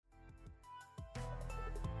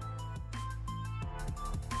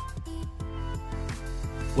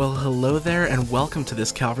Well, hello there, and welcome to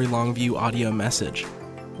this Calvary Longview audio message.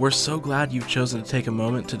 We're so glad you've chosen to take a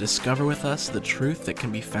moment to discover with us the truth that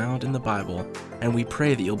can be found in the Bible, and we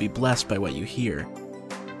pray that you'll be blessed by what you hear.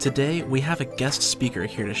 Today, we have a guest speaker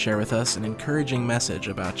here to share with us an encouraging message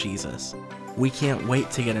about Jesus. We can't wait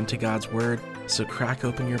to get into God's Word, so crack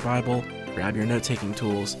open your Bible, grab your note-taking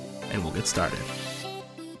tools, and we'll get started.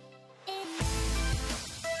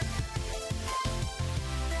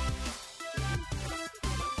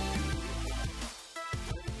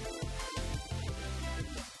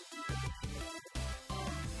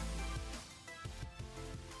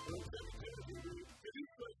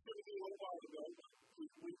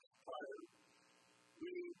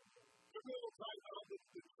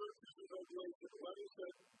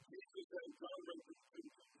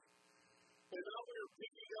 And now we are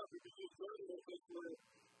picking up because we're learning what this word.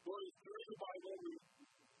 Going through the Bible, we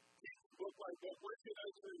teach a book like that. We're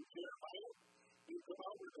connected in Jeremiah. We come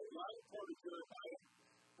out with the last part of Jeremiah.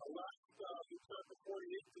 The last chapter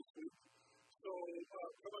 48 this week. So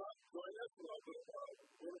come out, join us. We'll have a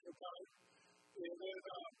wonderful time. And then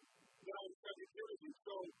now in 2 Timothy.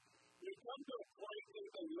 So we come to a point in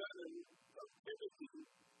the letter of Timothy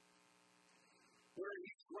where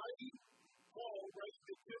he's writing. Paul writes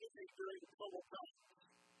to Timothy during the troubled times.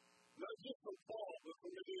 Not just from Paul, but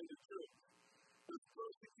from many in the church. There's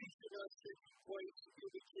persecution that's taking place in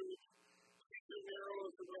the church. Caesar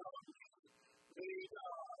arrows around. They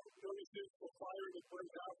notices the fire that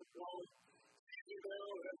burns out the wall. Caesar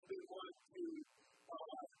arrow has been one to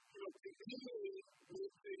continually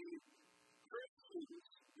with the Christians,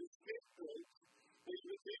 the scapegoats. They've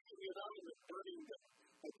been taking it out and burning them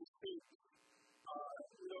at the stake.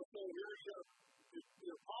 So here you have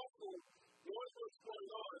the apostle knowing what's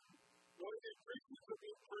going on, knowing that Christians are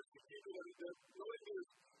being persecuted, and that knowing his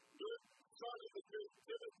good son of the church,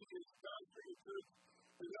 Timothy, is pastoring the church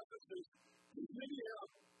in Ephesus. And then you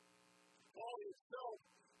have Paul himself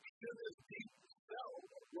in this deep cell,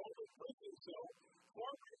 a Roman prison cell,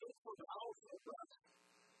 far removed from the house of rest.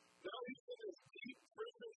 Now he's in this deep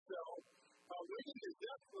prison cell, waiting his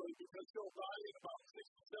death really because he'll die in about 6,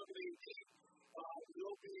 7, 8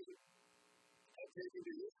 will be taken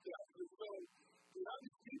to his death. And so, you have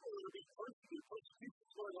these people that are being persecuted.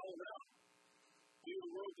 Persecution's going all around. You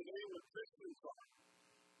wrote the name of Christians on it.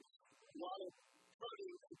 A lot of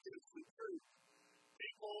turning against the truth.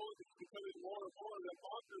 People, it's becoming more and more that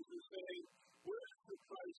authors are saying, where is the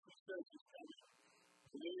Christ who says he's coming?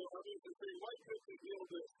 And then others are saying, why couldn't they deal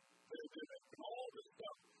with this pandemic? And all this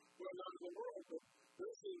stuff going on in the world. But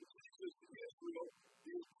this is Jesus in Israel.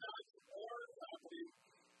 The attacks are happening.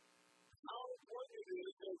 How important it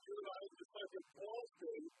is that you and I, just like in Paul's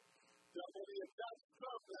day, that when the attacks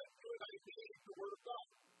come, that you and I need the Word of God.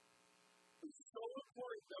 It's so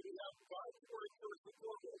important that we have God's Word first and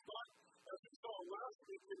foremost. Not, as we saw last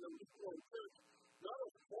week in the lukewarm church, not a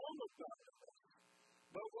form of godliness,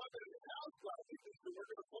 but one that has godliness. And we're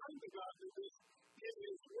going to find the godliness in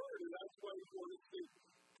His Word, and that's why we want to stay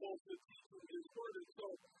close to teaching His Word. And so,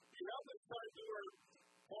 you have this time where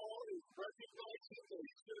Paul is recognizing that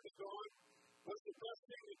he should have gone. What's the best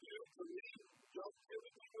thing to do for me? Jump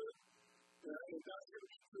Timothy with. And that's going to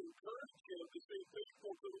be to encourage him to stay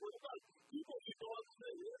faithful to the Word of God. People who go out and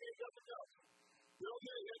say, you ain't got the go. You don't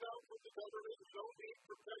get a handout from the government. You don't need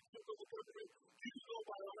protection from the government. You can go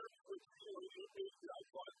by arms, which, you need to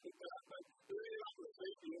outside of that. But there ain't not going to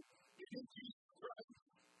save you. You need Jesus Christ.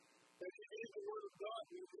 And you need the Word of God.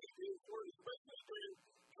 You need His Word, especially during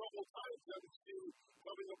troubled times that we see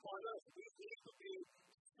coming upon us. We need to be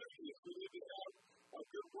serious. We need to have a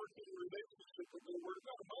good working relationship with the Word of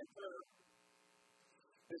God. My prayer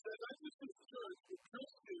is that not just this church, but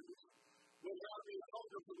Christians will have a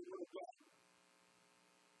hunger for the Word of God.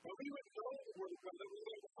 But we would know the Word of God, that we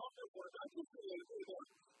would have a hunger for it, not just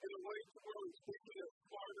in a way to where we're speaking as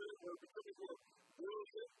smarter, or becoming more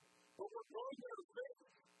brilliant, but we're growing out of faith.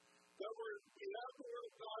 That we have the Word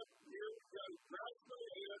of God here, we've got it grasped in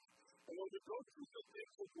our hand, and when we go through some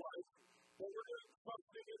things of life, then we're going to be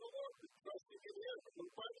trusting in the Lord, trusting in Him, and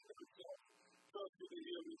we're finding ourselves trusting in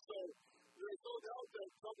Him. And so, there's no doubt that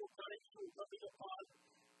troubled times are coming upon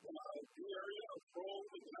the area of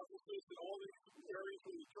Rome and Ephesus and all these areas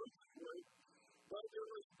where the church is going. But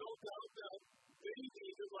there is no doubt that they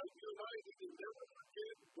needed, like you and I, to never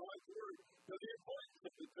forget God's Word. Now, the importance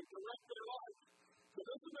of it, to correct their lives. So it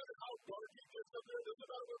doesn't matter how dark it gets up there, it doesn't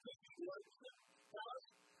matter what this election has.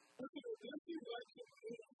 Listen, if this election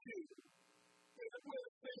moves you in a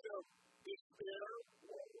state of despair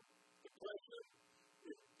or depression,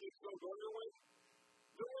 if it's not going your way,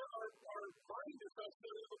 our mind is not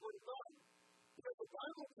set in the Word of God. Because the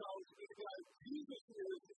Bible tells me that Jesus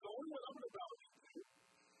is the only one I'm about to do,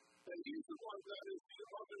 that he's the one that is the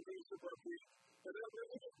abundant grace of our feet, and that we're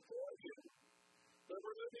living for him, that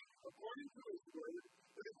we're living according to his word,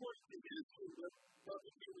 and according to his kingdom, not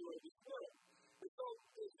the kingdom of this world. And so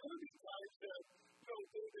there's going to be times that,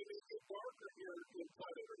 they may get darker here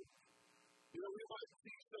inside of us. We might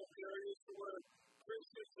see some areas where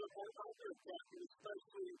Christians are more out there talking,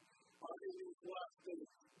 especially in these last days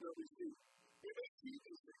that we see. We may see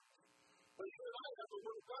these things. But you and I have the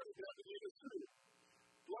Word of God to navigate us through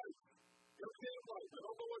life. Every day of life. I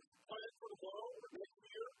don't know what's planned for tomorrow or next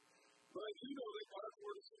year, but I do know that God's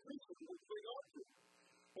Word is sufficient to cling on to.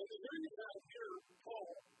 And here you have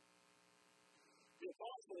Paul, the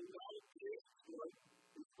apostle, now James,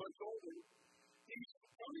 who's much older. He's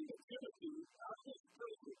coming to Timothy out of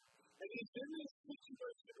prison, and he's in this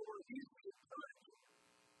situation where he's encouraging.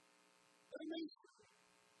 That makes sense.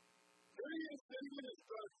 There he is sitting in his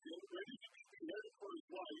dungeon, ready to be beheaded for his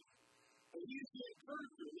life, and he's the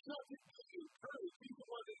encourager. He's not just being encouraged, he's the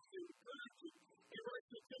one that's encouraging. He writes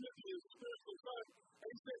to Timothy, his spiritual son, and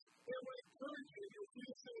he says, I will encourage you, you'll see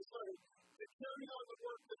this in his life, to carry on the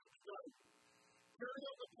work that you've done. Carry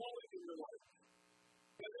on the calling in your life.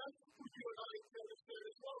 And that's what you and I can understand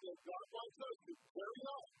as well, that God wants us to carry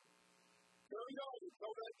on. Carry on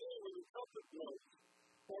until that day when the trumpet blows.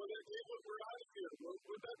 Or that day when we're out of here.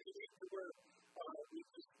 We're not going to get to where we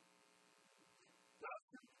just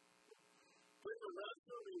bring the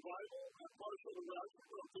rapture revival, and partial the rapture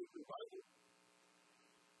will take revival.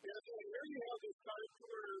 And here you have this time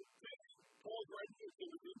where Paul's writing to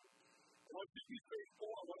Timothy. I want you to be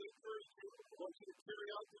faithful. I want to encourage you. I want you to carry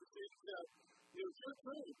out these things that it's your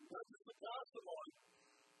turn, not just to pass them on.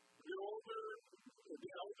 You're older,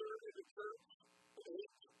 the elder in the church,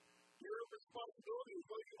 your responsibility is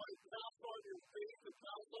what you might pass on your faith, and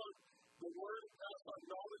pass on the word, and pass on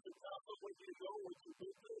knowledge, and pass on what you know, what you've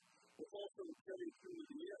been through, but also to carry through to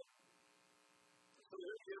the end. So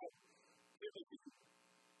there you go. Timothy,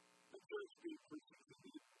 the church being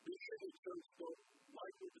persecuted, be sure the church don't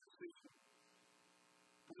like the decision.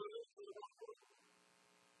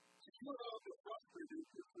 You and I are frustrated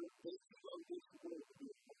with the basis of this world to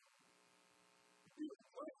be a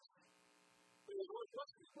place. But the Lord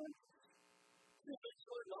bless this place. You make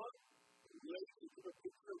sure not related to the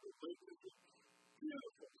picture of the relationship.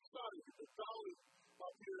 Beautiful sight, the valley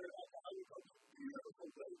up here at the highway comes beautiful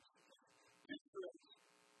place. Picturesque.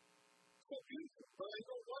 So beautiful. But I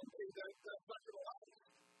know one thing that's not going to last.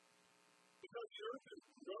 Because the earth is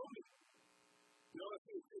growing.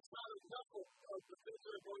 It's not enough of the things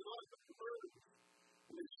that are going on, but the birds,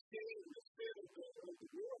 and the shame, the sin of the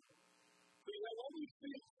world. So you have all these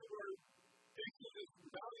things where things are just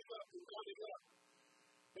mounting up and mounting up.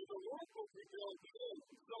 And the Lord will prevail at the end.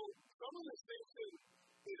 So some of the things in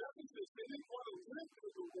Ephesus, they didn't want to live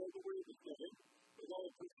through the world the way it was living, with all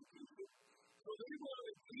the persecution. So they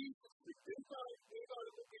wanted Jesus to be inside, they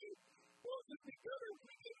wanted to be, well, it'd be better if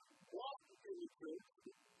we didn't walk in the church.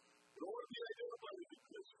 Nor be identified as a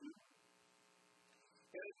Christian.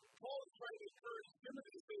 And Paul is trying to encourage Timothy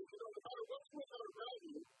to say, no matter what's going on around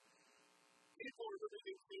you, people are living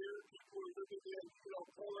in fear, people are living in,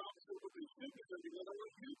 polar opposite of what they should be living in. I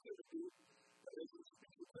want you, Timothy, as you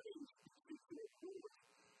speak to Timothy, speak to the Lord.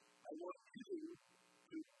 I want you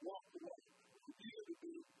to walk the walk. I want you to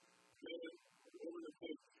be men and women of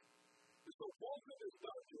faith. And so Paul's in this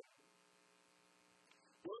doctrine.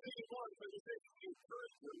 One thing he wants, as he says, to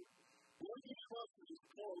encourage him. One thing he wants is his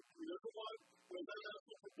quote. He doesn't want, when they ask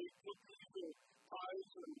him to make cookies and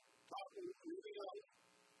pies and coffee and everything else,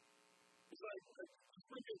 it's like, just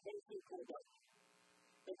bring his books to the quarterback.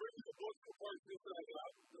 And bring me the books and parts that I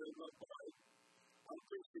got, and I'm fine. I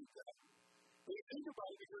appreciate that. When you think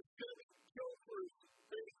about it, you're going to be killed for his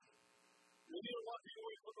faith. And you don't want to be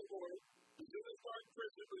away from the Lord. He's in this dark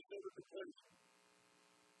prison, but he's never detention.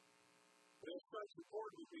 And it's such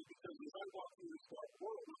important to me because as I walk through this dark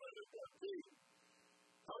world, I live that day.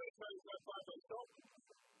 How many times do I find myself in this?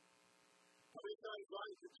 How many times do I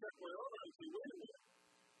have to check my own eyes and say, wait a minute.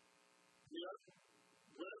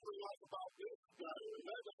 Whatever you like about this guy or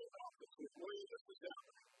that guy about this, why this is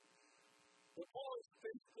happening? But Paul is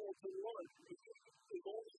faithful to the Lord. He's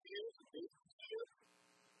only he is.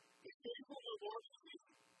 He's faithful to the Lord. He's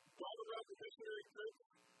gone around the missionary trip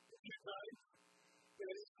a few times.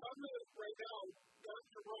 And he's coming right now, back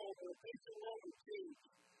to Rome, and takes the Rome and changed.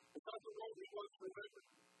 It's not the Rome he wants to remember.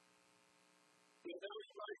 And now he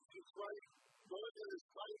writes his right, knowing that his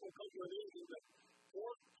time will come to an end. In the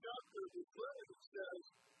 4th chapter of his letter, it says,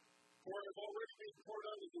 for I have already been poured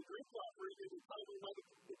out as a drink offering, and the time will not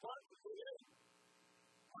depart from the end.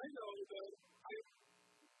 I know that I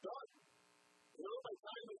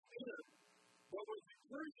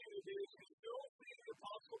encouraging it is you still see the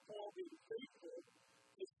Apostle Paul being faithful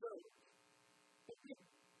to serve.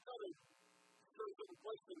 It's not a certain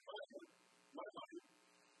place in my life.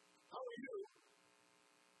 How are you?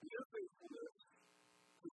 Your faithfulness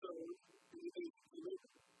to serve in the days of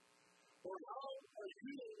living. Or how are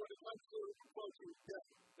you when it comes to approaching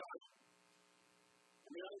death, dying? I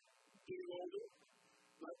mean, I'm getting older,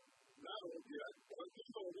 but not old yet. I'm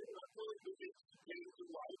getting older, and I'm willing to get some change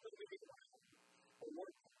in life and living life. Or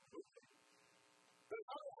work. But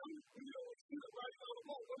how do we see the writing on the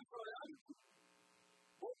wall? What is our attitude?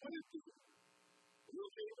 What would it do?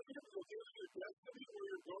 You'll be able to give your destiny where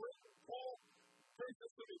you're going. Paul takes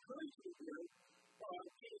us some encouragement here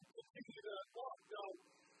to continue that walk. Now,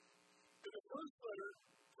 in the first letter,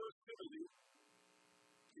 1 Timothy,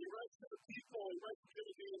 he writes to the people, he writes to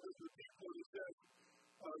Timothy and to the people, and he says,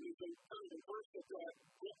 there's a kind of a verse that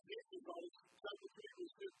Jesus on chapter 3,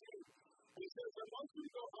 verse 15. He says, and once we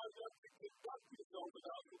know how not to conduct yourself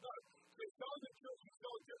without the done. So tell the church, you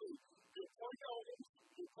tell Timothy, you point elders,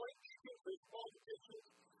 you point deacons, you qualifications,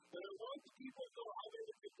 and I want the people to know how they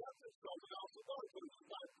would conduct themselves without the done. But it's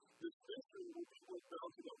not this mystery will be what's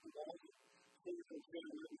bouncing up the wall. So we can say it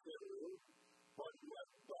in the room, but you have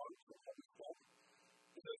dogs and all this stuff.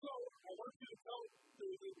 He says, no, I want you to tell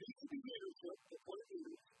there needs to be leadership, the point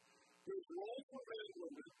leaders. There's roles for men and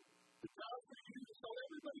women. It's not for you to tell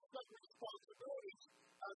everybody's got responsibilities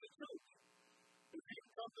as a church. If you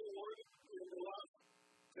come to the Lord in the last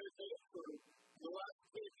 10 days or the last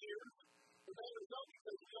 10 years, the matter is not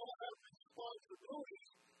because we all have responsibilities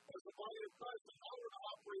as the body of Christ and how we're to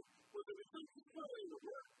operate with the responsibility of the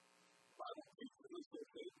word. I don't teach them this whole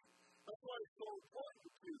thing. That's why it's so important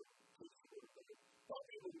to teach the word of God. Some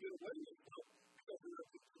people get away with it because they're not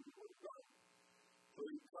teaching the word of God. So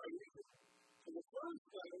you try to use it. So the first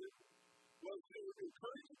letter was to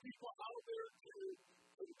encourage people out there to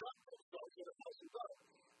conduct themselves in a house of God.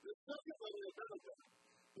 The second letter of benefit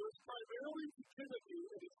was primarily to Timothy,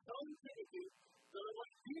 and it's telling Timothy that I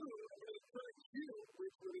want you to encourage you,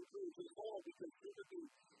 which would encourage us all, because Timothy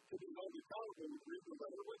can be held accountable and read the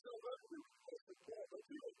letter. What's that letter? That's the Paul, that's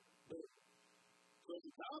it. So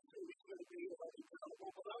the pastor is going to be held accountable,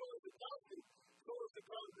 but not only the pastor, so is the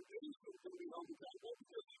congregation going to be held accountable,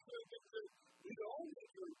 because he's going to get to we all need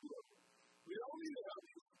to improve. We all need to have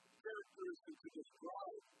these characteristics to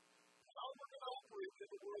describe how we're going to operate in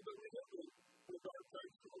the world that we live in with our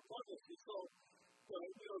types of abundance. And so,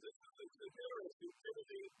 this is interesting.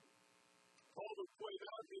 Timothy, Paul would point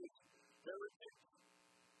out his heritage,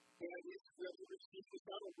 and he said he received this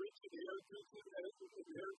kind of rich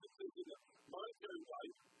inheritances in the monetary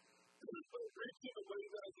life, but rich in a way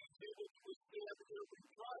that he was able to withstand every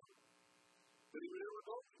trial that he would ever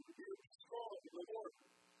go through. He would be strong in the Lord.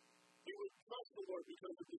 He would trust the Lord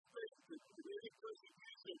because of his faith, and any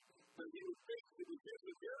persecution that he would face in his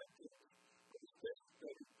inheritance, his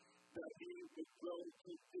faith that he would grow to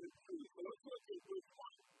keep his truth. So let's look at verse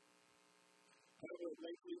 1. I have a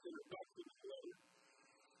lengthy introduction to the letter.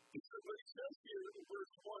 But he says here in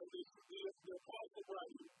verse 1, this is the apostle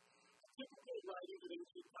writing, typical writing in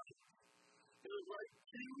ancient times. He would write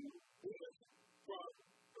to women from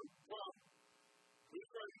who's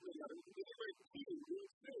writing the letter, and they write to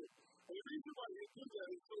who's new. And the reason why he did that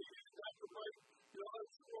is so you didn't have to write,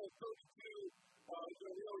 let's scroll 32,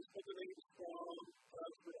 we always put the names from, for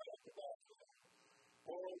Alphabet,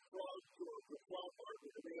 Oral Frogs, or the Frog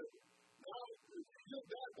Market, and now, if you did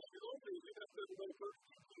that, back in those days, you'd have to go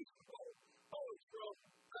 32 places. It's from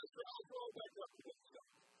Pastor Alpha, back up to this stuff.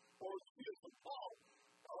 Or it's from Paul.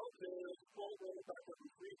 Okay, let's scroll back up to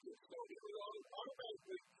 3. So he was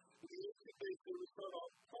automatically, in the ancient days, they would start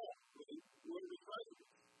off Paul, what he was writing.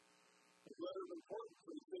 The letter of importance,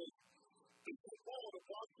 so he says, this is Paul, the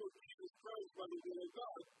apostle of Jesus Christ, by the will of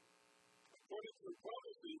God, according to the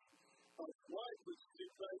prophecy of life which is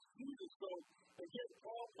in Christ Jesus. So, again,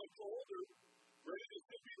 Paul, much older, ready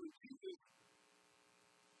to be with Jesus,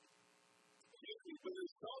 but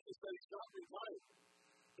his thought is that he's not retired.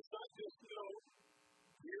 It's not just,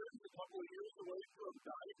 years, a couple of years away from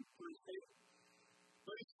dying for his faith,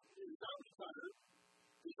 but he's not retired.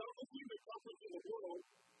 He's not looking to accomplish in the world.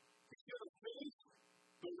 He's going to finish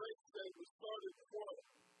the race that was started before him.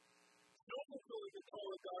 Still fulfilling the call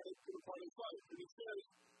of God to the part of his life. And he says,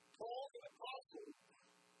 Paul, an apostle,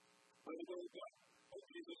 by the will of God, of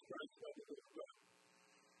Jesus Christ, by the will of God.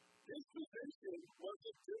 His position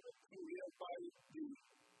wasn't given to him by the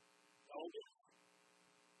elders,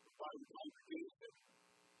 by the congregation.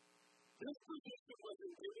 His position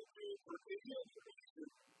wasn't given to him for any other reason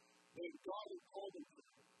than God had called him to.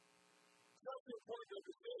 That's the important of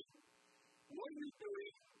the thing. What you're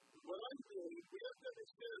doing, what I'm doing, we have to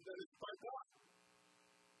understand that it's by God.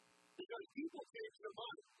 Because people change their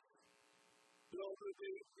mind. You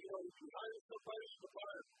hire somebody in the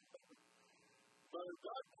fire. But if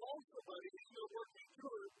God calls somebody, He's still working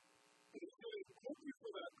through it, and He's going to equip you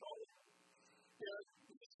for that call. And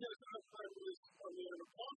He says, I was an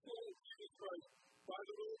apostle of Jesus Christ by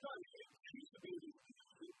the will of God. He didn't choose to be in this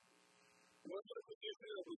position. It wasn't a position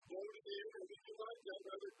that was born in the air and anything like that.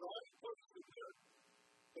 Rather, God placed him there.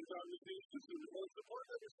 And God was being used. And the most important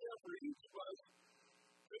to understand for each of us,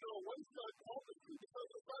 what's God called us to? Because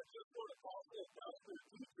it's not just for an apostle, pastor, or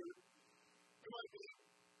teacher. You might be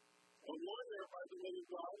a lawyer by the will of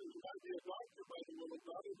God, and you might be a doctor by the will of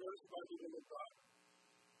God, a nurse by the will of God.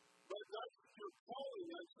 But that's your calling.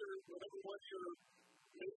 That's whatever one you're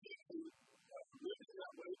making to living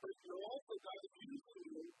that way. But you're also God is using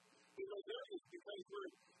you in those areas because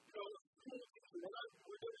we're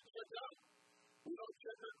going to check out. We don't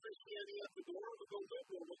check our Christianity at the door. We go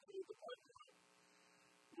liberal. What's in the pipeline?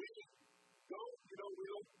 We don't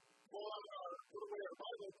pull out put away our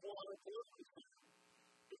Bible, pull out our political system.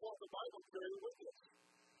 We want the Bible carried with us.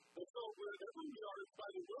 And so wherever we are, it's by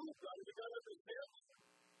the will of God. We've got to understand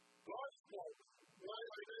God's called. I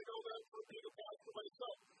didn't know that from being a pastor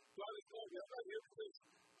myself. God has called me. I'm not here because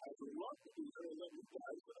I would love to be there and love you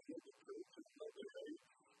guys, and I love the church and love the way.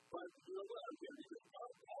 But you know what? I'm here because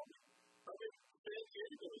God called me. I'm in San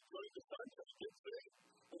Diego enjoying the sunshine. Get saved.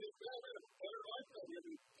 And it's been a better life than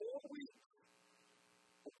every 4 weeks.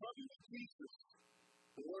 I'm probably with Jesus.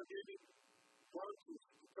 The Lord gave me branches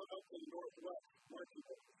to come up to the northwest, marching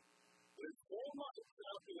orders. But in 4 months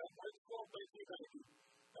after that, March 12, 1990,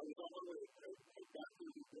 I was on my way back to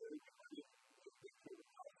the very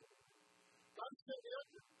God sent me up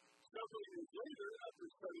several years later, after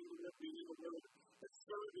studying the being of the Word and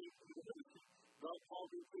serving in the ministry, God called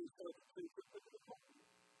me to his son to take the call.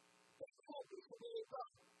 That's all. That's what it is.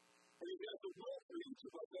 And He has a will for each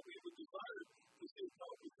of us that we would desire to see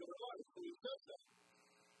accomplished in our lives. So He says that.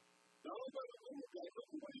 Not only by the will of God, but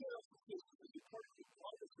everybody else is a part of the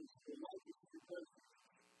promises of the life of the present.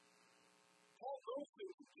 All those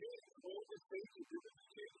things change all the states of different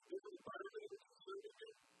environment that you're serving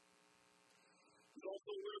in. And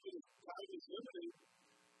also where the time is limited.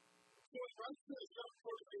 So in Christ says, not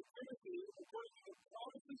according to Timothy, according to the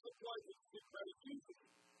promises of life in Christ Jesus.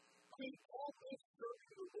 I mean, all this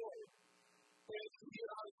serving the Lord. And He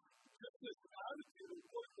has just this attitude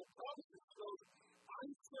according to the promises. So I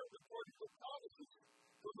serve according to the promises.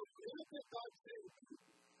 So the minute that God saves you,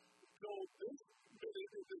 so this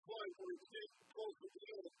minute is His life where He's getting close to the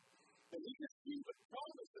end. And He can see the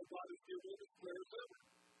promise that God has given His prayers ever.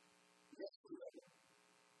 Yes, forever.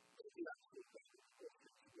 Maybe that's the thing.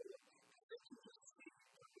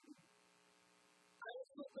 I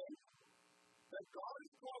also think that God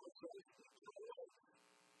has promised us eternal life.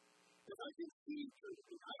 If I can see truth,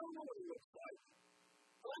 I don't know what it looks like,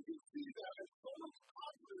 but I can see that as so much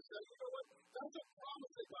confidence that, that's a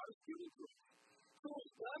promise that God has given to us. So as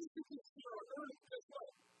God is to consider our earth, guess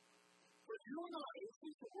what? For you and I, this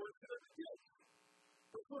is the word that are gift.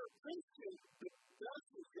 But for a Christian, the best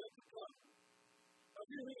is yet to come. Now, if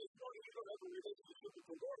you're here this morning, you don't have a relationship with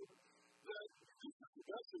the Lord, then this is the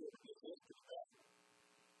best of it. This is the best.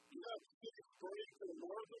 You have cities burning to the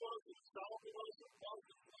north of us, and south of us, and south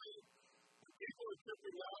of us. People are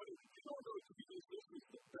tripping out, and you don't know Jesus. This is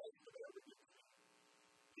the best of everything.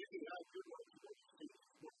 You can have good ones.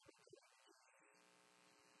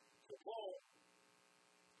 So Paul,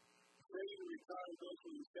 ready to retire those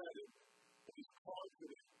who he said it, and he's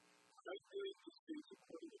confident. I believe this is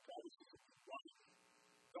according to promises of his life.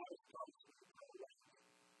 God has promised us eternal life.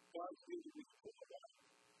 God's given us eternal life.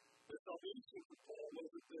 The salvation for Paul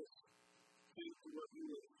wasn't this thing to where he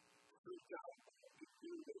was freaked out. He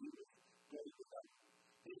knew that he was ready to die.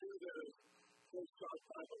 He knew that as 1 John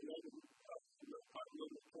 5:11,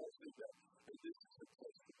 Paul said that, and this is the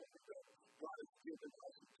testimony that God has given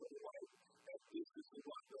us eternal life, and this is the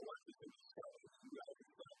life that life is in His Son, and you have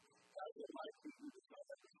His Son. As a life we do this, not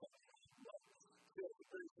have His Son. It's a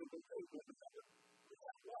very simple thing, but we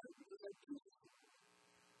have life, we have Jesus.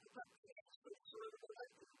 We have Jesus, but it's sort of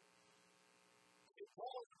like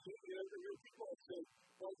Paul, you hear people say,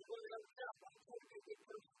 well, you're going to have a gap. I'm going to be a good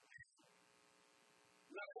person.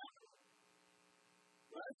 Not happening.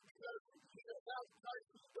 Right? Because you don't have Christ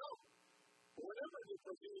to go. Or whatever it is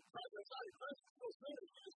for you, Christ is not Christ is so sinners,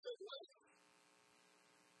 you just stay life.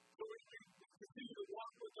 So we continue to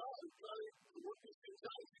walk with God and try to work these things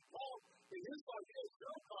out. Paul, in his life, he has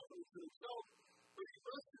no confidence in himself, but he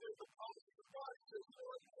rested in the promises of God. He says,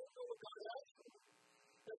 Lord, you don't know what God has for me.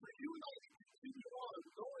 And for you and I to continue on,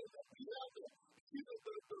 knowing that we have the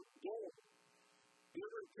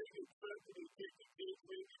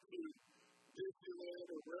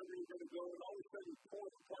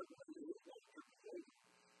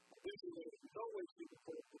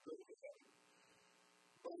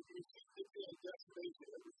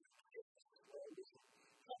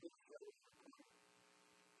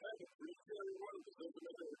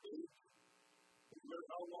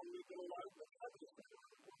how long we've been alive, but heaven is better.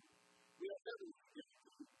 We have heaven to give to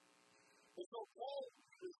you. And so Paul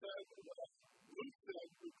said, Luke said,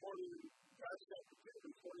 recording in Acts chapter 2,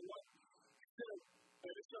 verse 41, he said,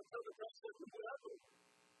 and it shall come to pass that whoever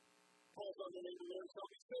calls on the name of the Lord shall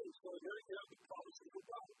be saved. So here you have the promises of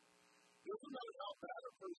God. It doesn't matter how bad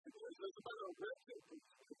a person is. It doesn't matter how rich a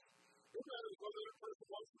person is. It matters whether that person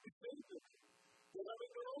wants to be saved or not. They're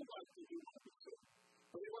having their own life to do what they say.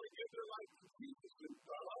 But they want to give their life to Jesus, and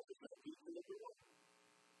God offers that people that they want.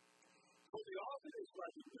 So the author is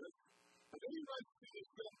writing this, and then he writes to his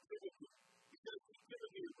son Timothy. He says to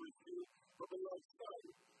Timothy in verse 2, "For the Lord's Son,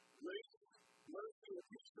 grace, mercy, and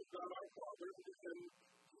peace of God our Father, and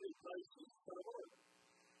in Christ Jesus our Lord."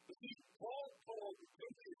 You see, Paul told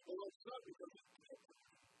Timothy the Lord's Son because he's Timothy.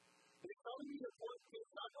 And he's telling you the important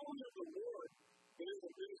things not only of the Lord, but in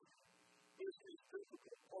the ministry. This is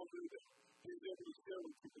principle. Paul knew that he was able to share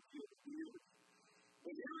with Timothy over the years.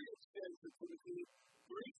 And here he extends to Timothy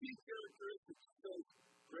three key characteristics. He says,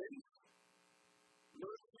 grace,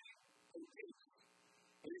 mercy, and peace.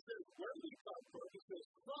 And he says, where do we come from? He says,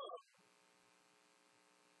 from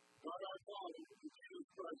God our Father and Jesus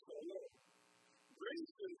Christ our Lord.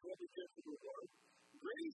 Grace is what we get from the Lord.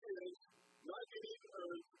 Grace is not getting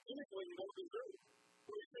anything you don't deserve.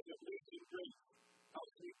 So he says, amazing grace. How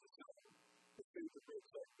sweet the sound. The faith of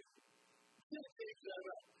grace like this. You can't change that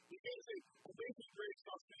up. You can't say, amazing grace,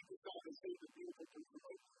 how sweet the sound, and say the beautiful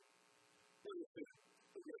transformation. What is it?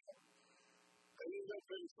 I think that's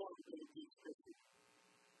very strong to be Christian.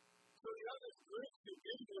 So the other grace you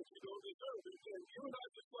give what you don't deserve. And you and I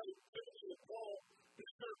just like Timothy and Paul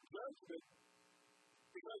deserve judgment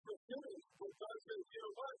because we're sinners. But God says, you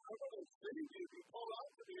know what? I'm going to save you if you call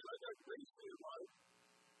out to me, and I got grace for your life.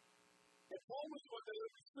 And Paul was one that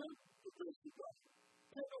understood the grace of God.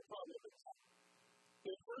 He had no problem with that.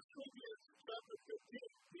 In 1 Corinthians chapter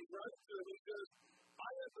 15, he writes to him, he says,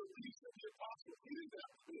 I am the least of the apostles. He didn't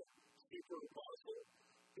have to be a super apostle.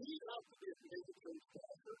 He didn't have to be a major church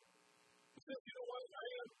pastor. He says, you know what? I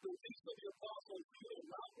am the least of the apostles. You are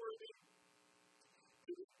not worthy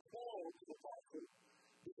to be called an apostle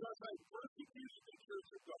because I persecuted the church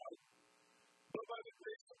of God. But by the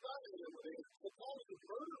grace of God, I am ordained. So Paul is a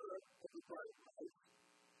murderer of the bride of Christ.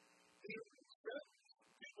 He sentenced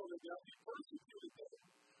people to death. He persecuted them.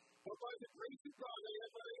 But by the grace of God, I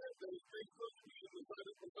am ordained. That his grace goes to me in the sight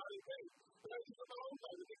of the God of faith. But I just my own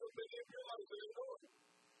life. Because many of your lives are ignored.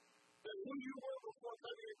 That who you were before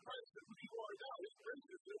coming in Christ and who you are now, his grace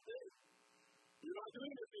is still there. You're not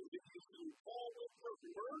doing anything that you do. Paul went from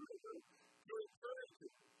murder to eternity.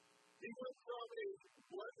 He went from a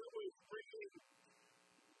one who was bringing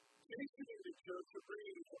chastening the church to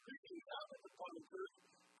bringing havoc upon the church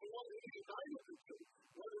to one who united the church,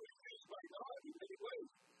 one who was used by God in many ways.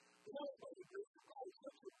 And that's why the grace of God is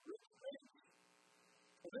such a rich grace.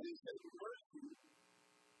 And then he says, mercy,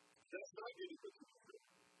 that's not getting the church.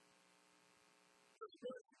 That's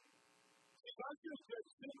mercy. See, God just judge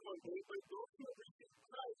sin one day, but those who have received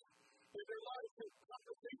Christ in their lives have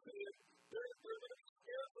conversation and they're going to be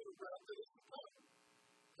scared for the wrath that is to come.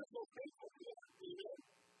 That's so faithful to that. Amen.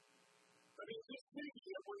 I mean, just thinking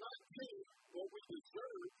that we're not getting what we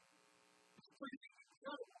deserve is pretty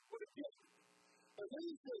incredible. What a gift. And then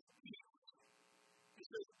he says peace. He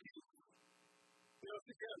says peace. You know, if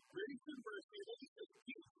you have grace and mercy, and then he says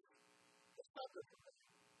peace. That's not the thing.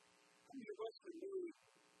 How many of us can move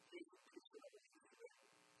Jesus peace in our life today?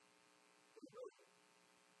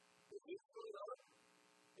 Is this good on?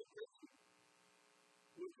 It's risky.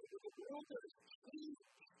 With the world that is changed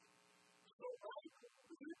so radically,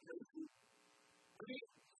 isn't it crazy? I mean,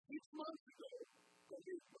 6 months ago, or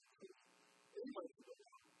 8 months ago,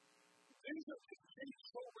 things have just changed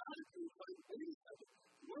so radically. It's like, wait a second,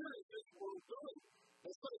 where is this world going?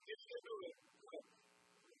 It's like getting into it.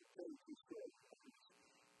 Going to school.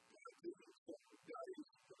 Taking stuff with guys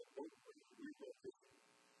for the boat for the relocation.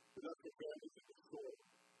 But that's what God is in the school.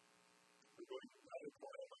 We're going to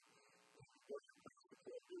California. We're going to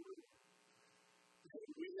California. And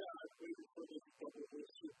we had waited for this couple of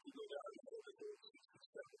ship to go down and over there 67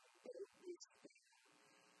 weeks.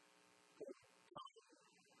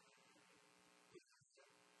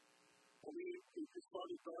 And we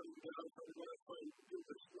started driving down, so we're going to try to do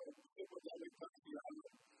this. So we're going to touch the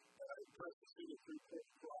island. And I tried to see the 3-point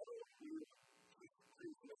throttle here.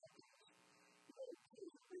 Please do not do this. Please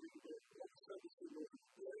do this. Let's send us to the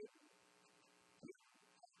way.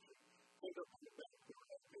 Hold up on the back door.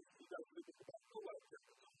 You guys look at the back door like this.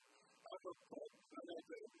 I'm a pump, and I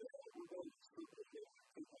say, we're going to sleep with you.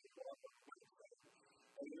 And I go up on the back side.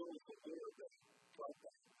 And you know, it's a door that drives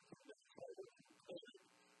back to the next side of the plane.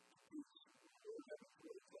 We're having to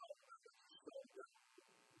go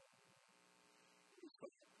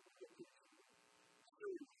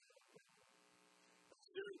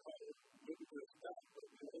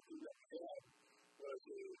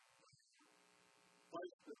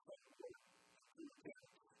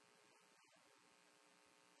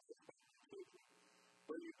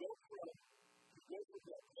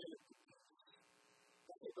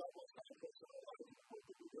about what's happening in our life and what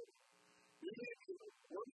we do. We need to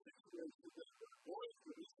work situation that we're going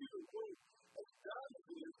through. We see the word as God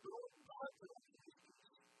is going God to us.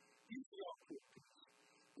 He's the ultimate peace.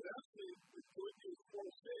 But actually, in Philippians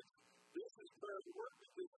 4:6, this is where the work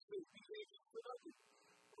that this is be anxious for nothing.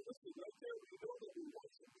 Well, listen, right there, we know that we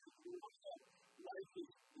want something. We want to have life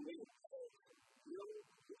is made of real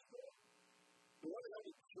control. We want to have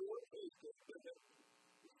a pure faith that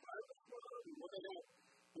we want to have,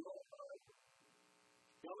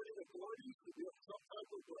 governing authorities to be some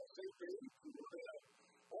type of safe haven. We want to have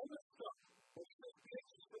all this stuff. But we just be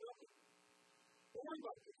anxious for nothing. Don't worry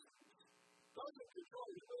about this. God's in control.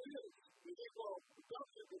 He really is. We think, well,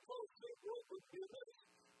 God's in control. It's not world would be a mess.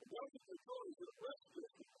 God's in control. He's going to rescue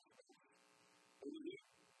us. And he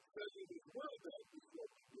says in his word that he's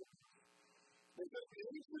going to do. They said, be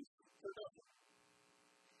anxious for nothing.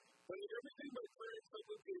 But in everything by prayer and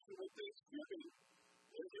supplication with thanksgiving,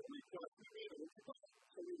 and in request, we made it to God.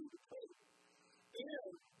 So we need to pray.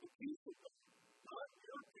 And the peace of God, not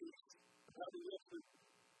your peace, having lifted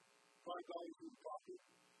 $5 in the pocket,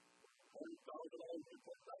 $100,000 in the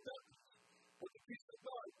not that peace, but the peace of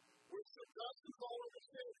God, which surpasses all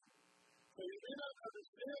understanding. So you may not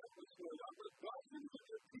understand what's going on, but God can give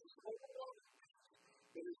you peace overwhelming peace.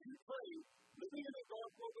 And as you pray, living in a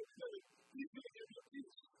dark world of sin, He's going to give you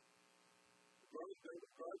peace. Right there,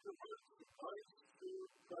 God provides Christ through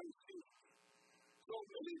Christ Jesus. So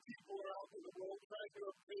many people are out in the world trying to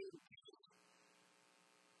obtain peace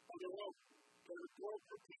on their own. They're going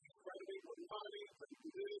for peace, trying to make money, trying to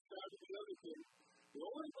do this, that, and the other thing. The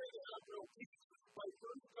only way to have real peace is by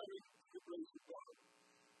first coming to the grace of God.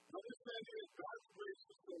 Understanding that God's grace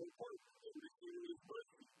is so important and receiving His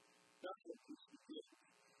mercy. That's what peace is.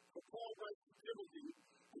 So Paul writes to Timothy,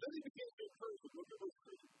 and then he begins to encourage him. Look at verse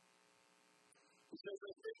 3. He says,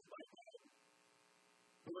 I think my God,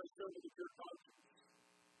 who has shown me the pure conscience.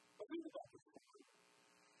 But think about this story.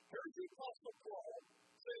 Here's the Apostle Paul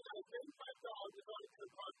saying, I thank my God that I have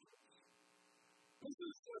pure conscience. This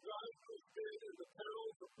is a guy who has been in the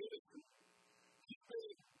perils of ministry. He's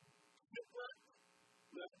been shipwrecked,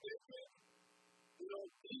 left naked,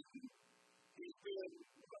 beaten. He's been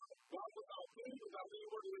gone without food, without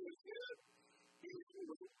anywhere to lay his head. He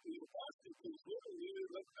was fasting, he was literally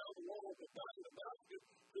left down the wall of the back of the basket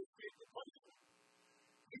to escape the punishment.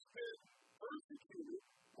 He's been persecuted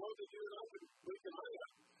more than you and I can make an eye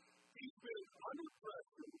out. He's been under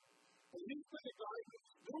pressure, and he's been a guy who's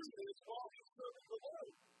doing this while he's serving the Lord.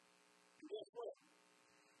 And guess what?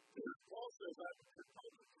 Paul says, I have pure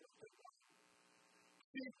conscience.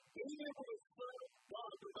 See, being able to serve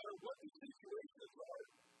God, no matter what the situations are,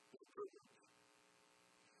 is privilege.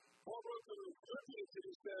 Paul wrote to the Philippians and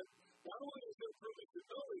he said, not only is there privilege to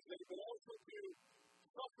know His name, but also to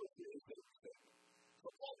suffer for His sake. So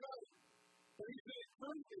Paul got it. But he's been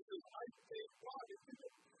encouraged. He says, I thank God. It's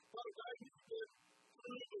not a guy who's been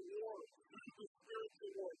through the war, through the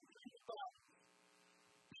spiritual war, through the battle.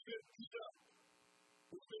 He's been beat up.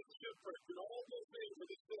 He's been shipwrecked and all those things. And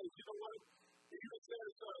he says, you know what? He even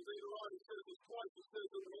says later on, he says this twice. He says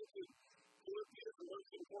in the mention, Philippians, the most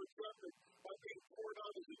important chapter, I'm being poured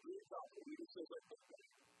out as a green apple. He says, I thank God.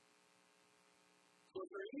 So is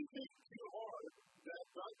there anything too hard that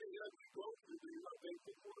God may have you go through that you're not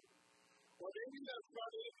thankful for? Or maybe that's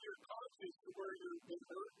got into your conscience to where you've been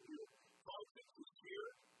hurt and your conscience is here.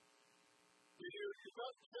 You're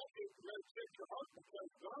not checking, you got to check your heart because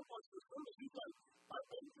God wants to service. He's like, I've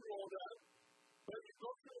been through all that. But if you go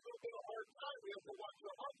through a little bit of hard time, we have to watch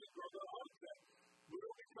your heart and grow that heart attack. We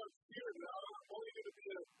don't become scared now. I'm only going to be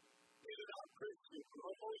a in-and-out Christian.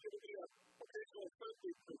 I'm only going to be a occasional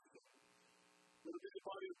Sunday Christian. We're going to be the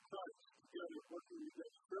body of Christ together, working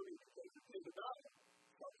together, serving together, in the battle.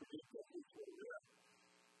 Not to be different from that.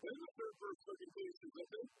 Then the third verse of Ephesians, I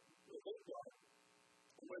think, thank God.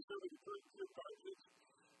 And my servant, the first pure conscience,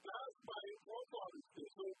 as my forefathers did.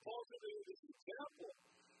 So Paul said in this example,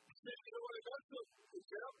 he said, you know what, I got some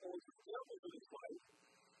examples in his life.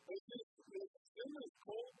 And this sinless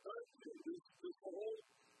cold country, this whole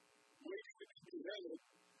way to be beheaded,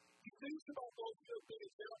 he thinks about those good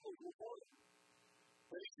examples before him.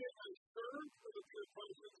 And he said, I served for the pure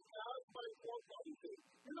conscience as my forefathers did.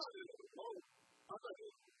 You're not in it alone. I'm not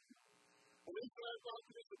in it. And then when I've gone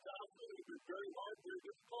through the pastor, it's been very hard, very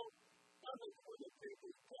difficult. I look for the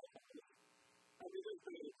people's confidence. I mean, there's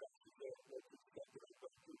been any pastor that was expected of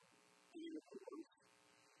pastor, even for worse.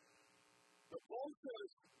 But Paul says,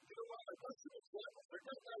 you know what, I got some examples. I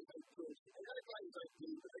got guys like Chris. I got guys like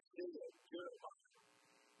me.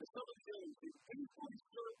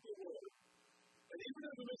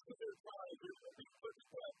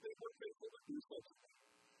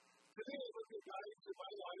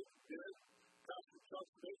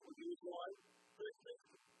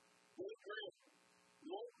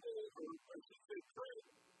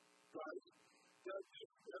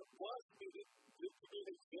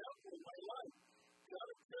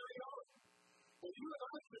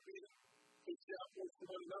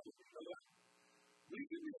 We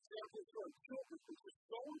can be examples to our children, which is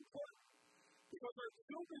so important. Because our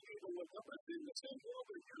children need to look up. I've seen the same world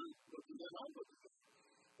that you're looking at, I'm looking at.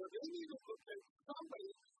 But they need to look at somebody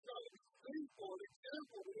who's got a faithful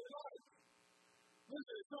example in their life.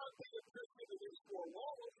 Listen, it's not being a Christian in these four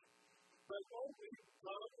walls, but only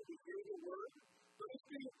God will hear the word. But it's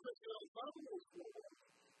being a Christian outside of those four walls.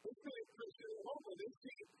 It's being a Christian at home. And they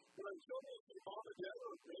see when our children see mom and dad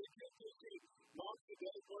or grandkids, they see mom and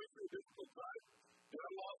dad going through a difficult time.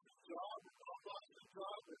 Dad lost his job, mom lost his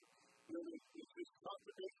job, and it's just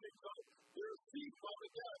contradicting. So they're seeing mom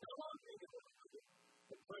and dad. Come on,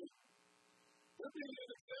 and pray. They're being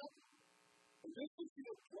an example. And this is the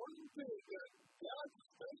important thing that God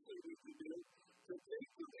especially needs to do, to take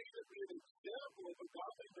the lead and be an example of a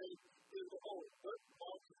godly faith in the home. That's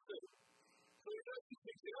all to say. So he has these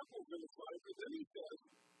examples in his life, and then he says,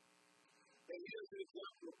 and he has an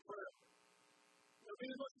example of prayer. Now,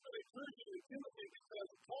 he must have been encouraging to Timothy because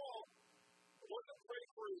Paul wasn't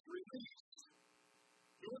praying for his release.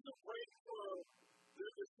 He wasn't praying for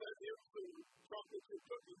them to send him some chocolates and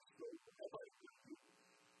cookies.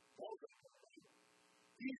 Paul was praying.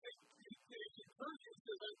 He's encouraging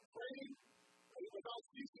to them, praying, and without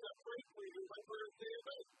ceasing, I'm praying for you. My prayer is day and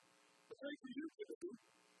night. I pray for you today.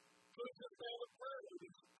 So it's just all a prayer.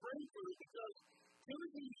 He's praying for you because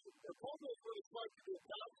Timothy, or Paul knows what it's like to be a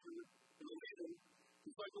pastor and a leader.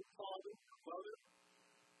 He's like a father, a mother.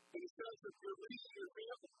 And he says that you're leading your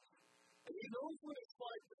family. And he knows what it's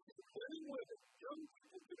like to be living with young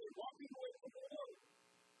people today, walking away from the Lord.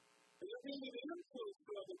 And you're being an influence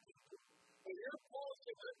to other people. And here Paul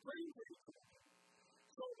says, I'm praying for you.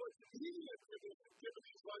 So what's immediate to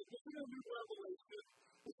Timothy's life isn't a new revelation.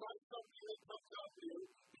 It's not something that comes out to you.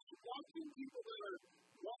 He's watching people that are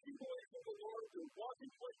walking away from the Lord, they're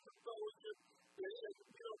walking away from fellowship. And,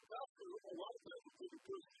 pastor, a lot of times it's a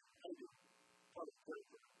person how to pray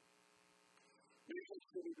for them. Maybe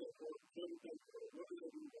it's really good for them, whatever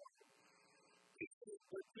you want.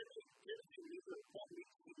 But Timothy needs a family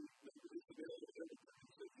to be available to everything. He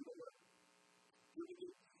says, you know what? You're going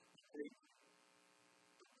to pray.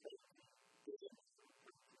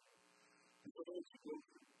 And so those who go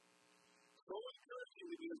through. So encouraging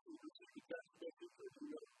it is to receive the text message as you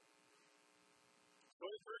know. So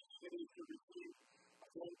encouraging it is to receive a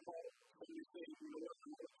phone call, somebody saying, you know what,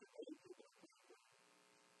 you want to pray for them.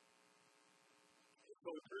 So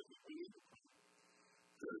encouraging we need to pray.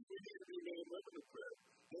 We need to be men and women of prayer.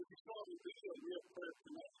 As you saw in the video, we have prayer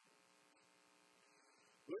tonight.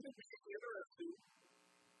 Wouldn't it be interesting?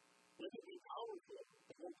 Wouldn't it be powerful?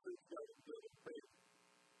 The whole church got together and prayed.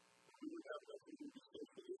 We would have nothing to do with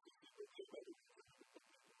this.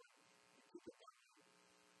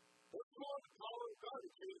 Let's call the power of God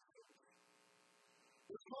to change things.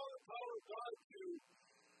 Let's call the power of God to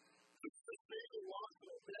sustain the loss of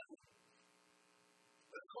our family.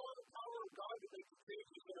 Let's call the power of God to make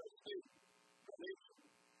changes in our state, our nation.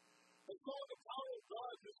 Let's call the power of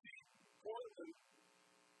God to see more than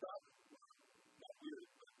God, not weird.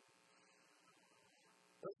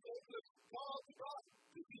 Let's call to God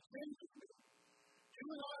to see changes. You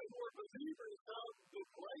and I who are believers have the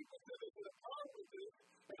right within us and the power within us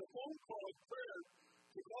and a phone call of prayer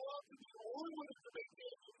to call out to the only one to make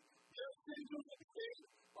changes. Yes, changes will stay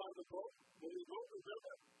on the boat when we go to the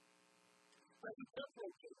river. That's a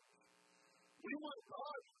temporal change. We want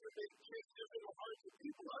God to make changes in the hearts of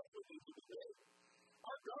people. That's what we do today.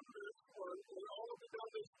 Our governors, or all of the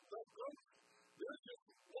governors left coast, they're just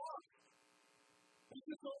lost. They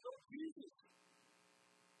just don't know Jesus.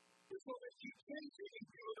 And so if you change it, if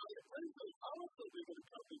you and I are friends, how else are they going to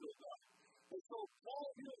come to know God? And so Paul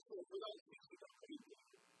heals us without ceasing our faith.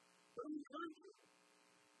 What an encouragement.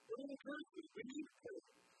 What an encouragement. We need to pray.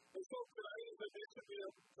 And so tonight, as I mentioned, we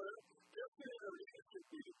have prayer. Yesterday, our leadership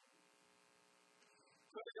meeting.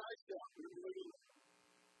 Some of the guys down there, really,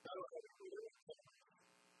 I don't have any idea.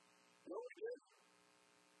 No, we did.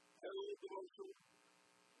 Had a little devotion.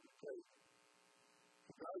 Okay.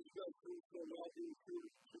 Guys, you guys do so well being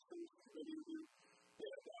here. Just so many of you.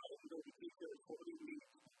 And, we take care of 40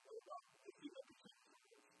 weeks. About 50%.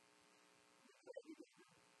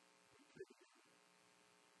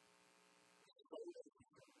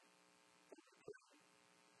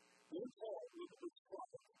 When Paul was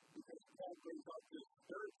responsible, because Paul brings out this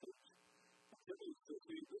heritage, Timothy says,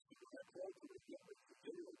 hey, this is what I called you to do.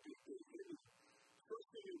 First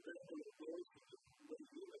thing you bear on the Lord is what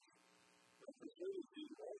he is. And the Lord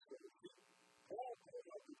is also Paul called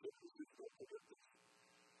out the differences of the difference.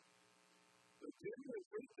 The genuine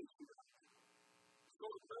difference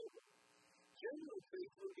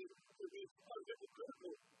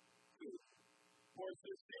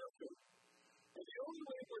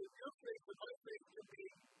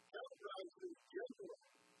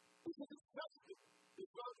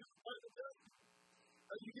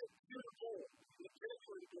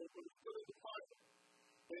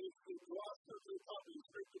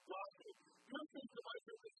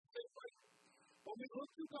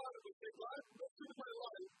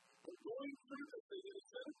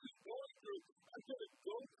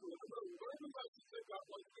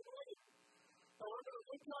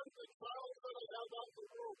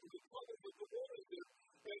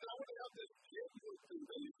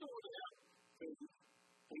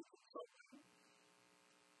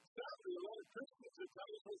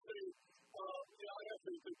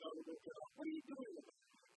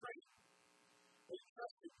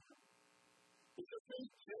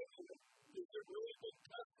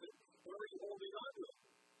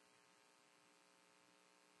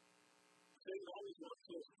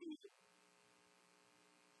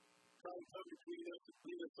come between us and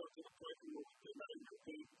lead us up to the point where we deny your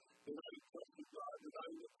faith, deny the trust of God, deny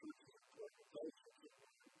the truth of your fellowship with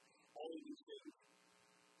God. All of these things.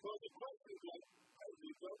 So the question is, as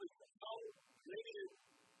we go, is how many of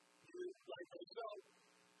you, like myself,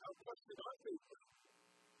 have questioned our faith?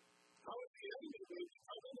 How is the enemy maybe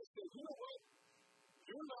come in and say, you know what?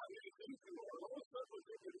 You're not who you think you are. All of a sudden, we're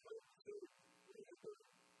thinking about you.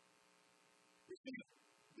 You see,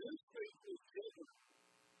 this faith is genuine.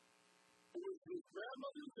 It was his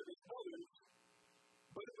grandmother's and his mother's,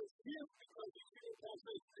 but it was his because he see what Paul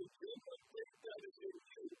says, a genuine faith that is in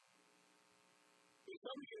you. So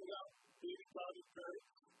some of you have maybe godly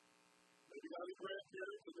parents, maybe godly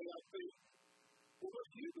grandparents, and they have faith. Well, what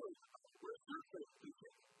are you doing? Where's your faith?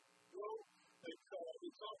 Well, it's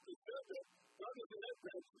often said that God doesn't have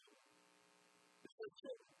grandchildren. It's their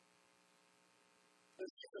children. And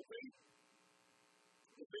see, the faith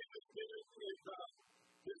is given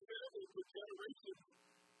his family for generations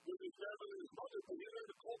with his grandmother and his mother, but he learned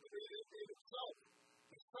to cultivate it in himself.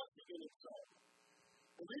 He's trusting in himself.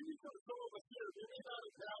 And maybe for some of us here, we may not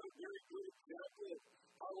have had a very good example of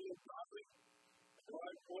how to live godly.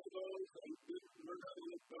 I'm one of those, I didn't learn how to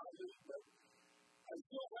live godly, but I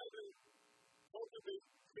still haven't cultivated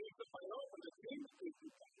faith of my own, and the same is true.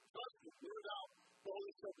 I trust and learn out all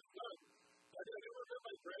this stuff is done. I never met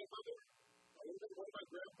my grandmother. I never met one of my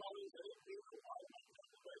grandfathers. I didn't do it for a while.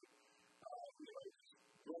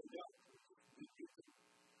 Growing up.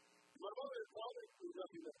 My mother and father grew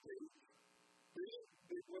up in that faith.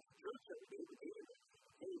 They went to church every day.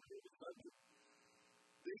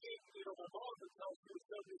 My mom until she was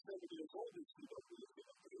 77 years old, and she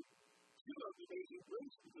loved Amazing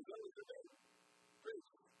Grace because that was her name.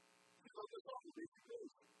 Grace. She loved the song Amazing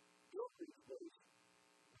Grace. Your Amazing Grace.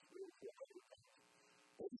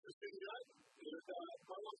 I used to sing that, and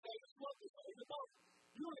my mom said, "It's what the song is about.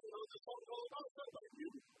 You don't even know what the song is all about. It's not about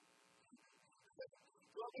you."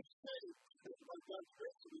 So I'm just saying, it's like God's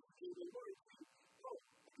grace and it's giving word. Oh,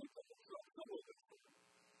 I think that's some of it.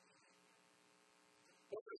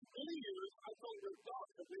 But for many years, I thought it was God,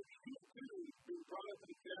 but maybe you too been brought up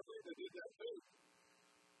in a family that did that faith.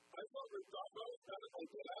 I thought it was God, but I was kind of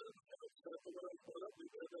like get out of the church. That's when I was brought up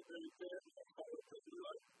because that very family. I thought it was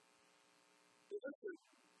life. So listen,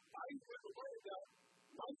 I never learned that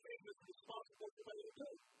my faith is responsible for my own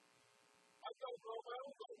good. I've got to grow my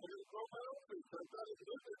own life. I'm going to grow my own faith. I've got to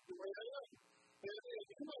live it the way I am. And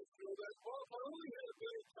you might feel that, well, if I only had a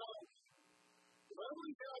better child, if I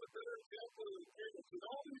only had a better example of the parents and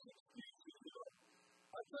all these excuses,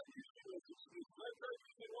 I've got used to those excuses. I've got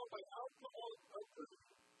used to all my alcoholic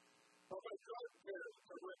upbringing, or my drug parents,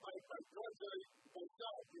 or my drug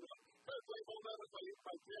myself, because I hold out of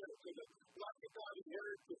my parents and the lack of God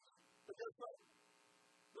inheritance. But guess what?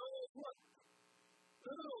 No, what?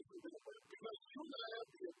 None of those are going to work because you're going to have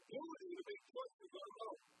the ability to make choices on your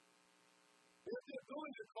own. You have the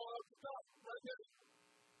ability to call out to God right now.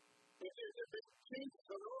 If it changes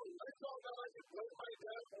on their own, I saw that I could blame my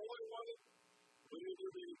dad for all I wanted, but he didn't do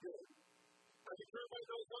any good. I could turn my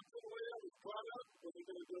nose up to the way I was brought up, but he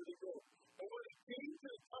didn't do any good. And when it came to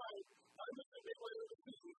the time, I was going to make my own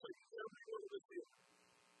decisions like every one of us here.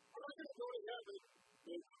 I'm not going to go to heaven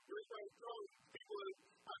and bring my throne people that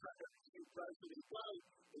I'm not going to see Christ in his life,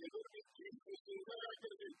 and they're going to be Jesus, and what am I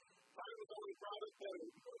going to do? I was only brought up better.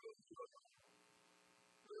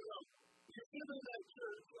 You came in that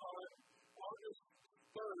church on August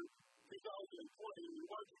 3rd, 2020, and you're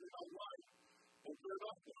watching it online, and turned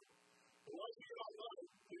off there. You're watching it online,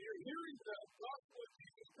 and you're hearing that gospel of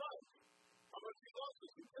Jesus Christ. How much he loves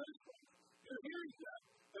us in Christ. You're hearing that.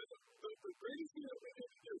 And the greatest thing that we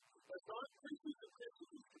need to do, as God preaches and preaches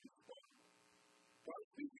is Jesus Christ. God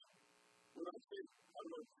speaking. When I say, I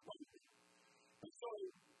don't know what to do. And so,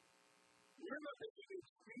 we're not making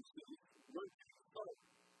excuses when Jesus Christ.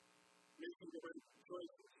 Making the right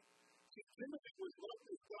choices. See, Timothy was loved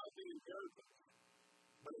as godly inheritance,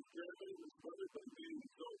 but his grandmother was mothered by being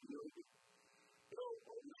so brilliant.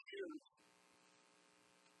 Over the years,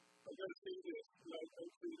 I've got to say this,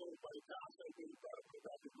 I'm sure you know by the past, I've been brought up with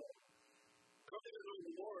that before. Coming to know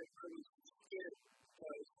the Lord, I was scared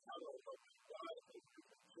because I don't know about God,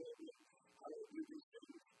 I don't do these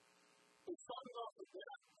things. But starting off with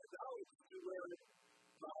that, and now it's to where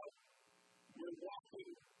we're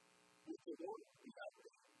walking with the Lord. We have it.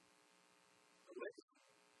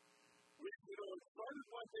 It started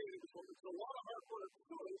one day, it was a lot of hard work to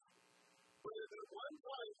do it, but at one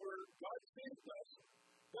time where God saved us,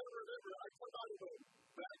 then remember, I come out of a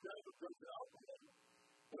bad night of drugs and alcohol.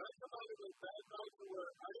 But I come out of a bad night where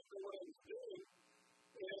I didn't know what I was doing,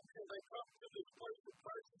 and I come to this place of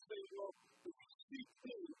Christ and say, well, if you seek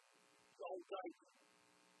me,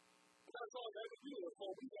 that's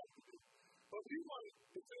all we have to do. But we want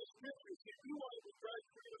to finish scripture. See, we want to drag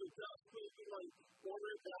through the gospel and like order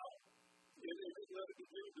it out and let it be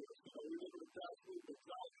dangerous. We live in a gospel of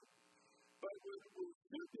value. But when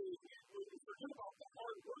we forget about the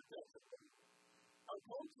hard work that's in our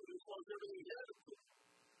culture just wants everything handed to you.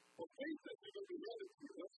 Well, faith isn't going to be handed to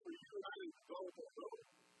you. That's for you and I to develop our road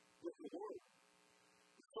with the Lord.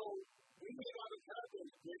 So, we may not have had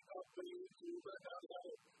those great things. We may not have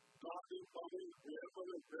had doctor, father,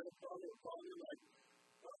 grandmother, grandfather, or father like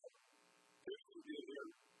Christian did here.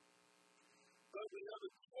 But we have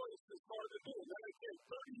a choice that's hard to do. And that I came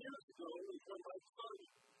 30 years ago when I started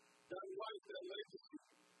that life, that legacy,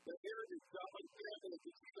 that heritage, that my family,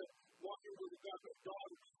 to see that walking with God, my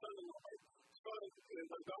daughter, my son-in-law, my son, and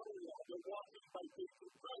my daughter-in-law, they're walking by faith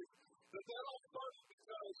in Christ. But that all started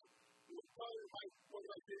because one of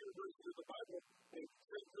my favorite verses of the Bible, and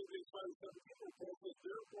 2 Corinthians 5:17, Paul says,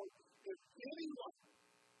 therefore, if anyone,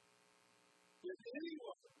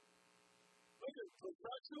 look at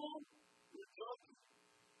professional, you're talking.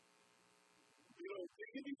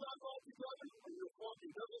 Taking these out all together, or you're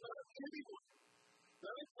walking, doesn't matter, anyone.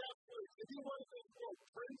 That encapsulates anyone in this world,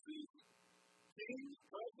 princes, kings,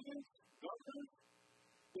 presidents, governors,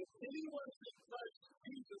 if anyone is in Christ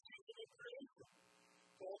Jesus, he's a new creation.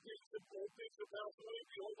 All things have passed away,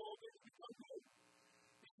 behold, all things become new.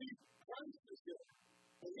 You see, Christ is here,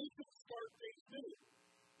 and he can start things new.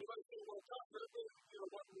 You might say, well, God,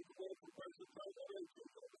 what we can go from Christ to Christ, that ain't too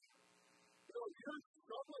good. If you're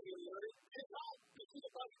struggling in there, get out. This is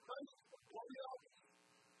about Christ. What are you out?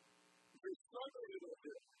 If you're struggling in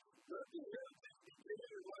there, let the heritage begin in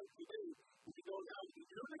your life today. If you don't have it,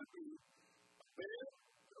 you're going to be a man,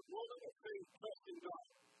 a woman of faith, trusting God.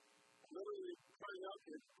 Literally crying out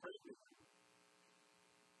and praising Him.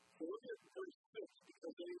 So look at verse 6,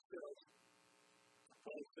 because then he says,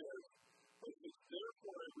 Paul says,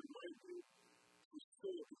 therefore I remind you to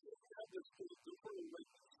show that you have this faith to pray like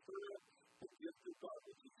the Spirit and gift of God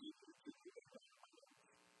which is easy to do.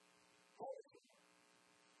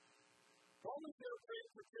 Paul is there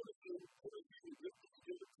praying for Timothy, and Timothy is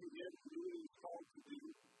given to him to do what he's called to do.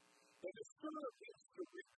 And the Spirit is to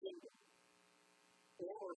rekindle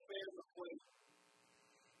or fan the flame.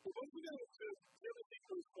 But what we know is that Timothy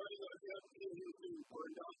was running out of him, and he was being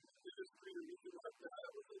burned out in the ministry or anything like that.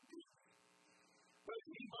 It was a deep. But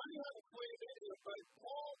he might have a flame in him, but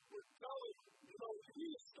Paul was telling him, you need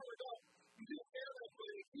to stir it up. You need to fan that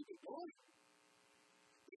flame and keep it going.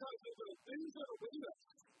 Because of the things that are with us,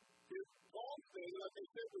 is Paul's thing, like I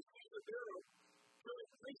said, was Caesar Nero, during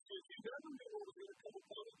Christians, you never knew what was going to come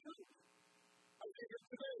upon the church. I think it's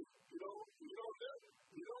today, you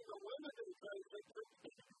don't know when they're going to try to make church.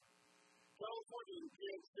 California, you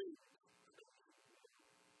can't see.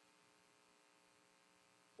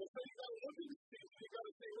 But so you got to look at these things, you got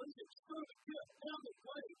to say, listen, stir the gift down the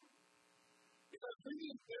flame. Because we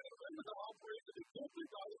need men and women to operate in the gift that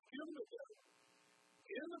God has given to them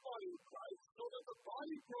in the body of Christ, so that the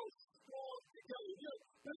body grows strong together.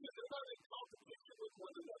 Listen, they're not in competition with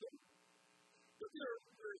one another. But they're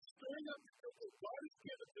stirring up the gift that God has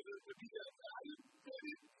given to them to be that added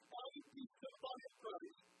piece to the body of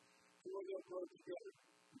Christ, so they'll grow together.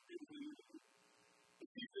 You see,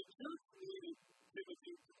 the church needed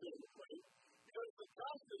Timothy to go to pray, because the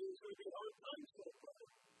pastor is going to be hard times for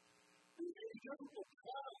him. There's going to be difficult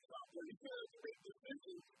paths out there. He's going to have to make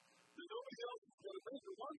decisions that nobody else is going to make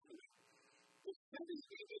or wants to make. The Timothy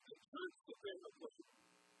needed the church to pray the place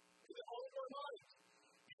in all of our lives.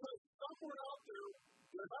 Because somewhere out there,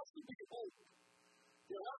 there has to be hope.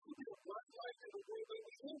 There has to be a bright light in the world that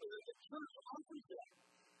we live in, and the church offers that.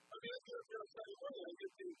 I mean, I get there every way. I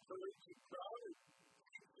get to encourage the crowd and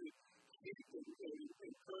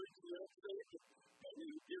encourage the upstate and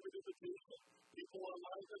give an invitation. People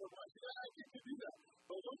online that are watching, I get to do that.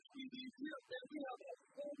 But once we leave here, then we have a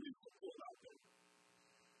whole new support out there.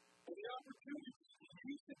 And the opportunity to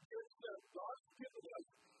use the gifts that God's given us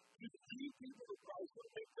to lead people to Christ, to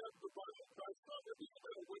take them to the body of Christ, not every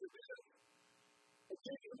single way it is.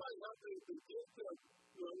 Okay, you might have the gift of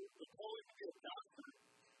the calling to be a pastor,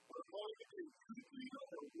 or calling to be a youth leader,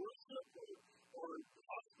 or worship, or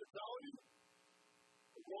hospitality,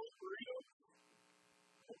 or rolling burritos.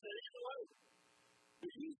 Okay, you're right.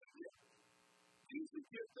 But use the gift. Use the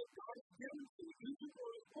gift that God has given to you. Use it for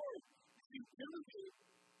His glory. See, Timothy,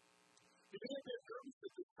 he didn't get nervous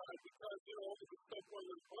at this time because, all of the stuff on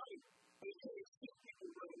his life, and he only sees people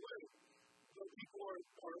right away. People are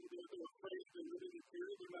they're afraid, they're living in fear,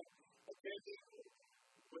 they're not attending,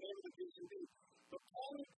 whatever the case may be. But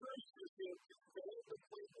Paul encourages him to stand the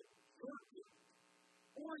place of purity.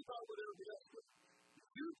 Don't worry about what everybody else does.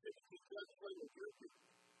 you, Timothy, that's what you're doing.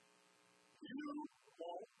 You,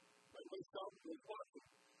 Paul, and myself, and Apostle,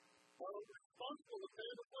 are responsible to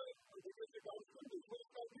pay the way for the good of God's goodness. What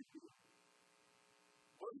does that mean to you?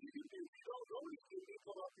 What do you do? You don't know these people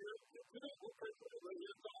come up here. Today, we'll pray for them. They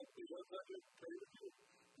get down to you. That is pray with you.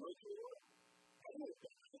 What do you want? I don't know what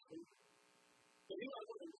that is. But here I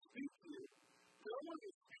want to speak to you. I want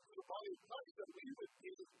to speak to the body of Christ that we would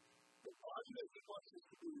be the body that He wants us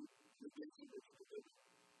to be the things in which we live.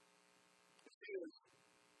 He is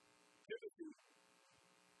Timothy.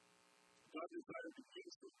 God desired to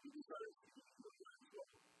use him. He desired to use him as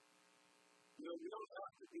well. We don't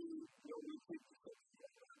have to be, we think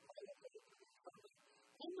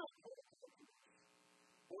I'm not going to do this.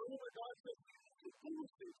 Whenever God says the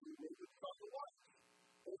foolish things we do, it's not the life.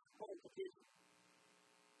 It's qualification.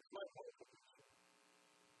 It's my qualification.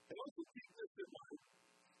 And also keep this in mind.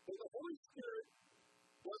 When the Holy Spirit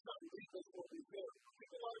does not lead us where we go, I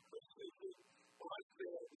think a lot of Christians think, well, I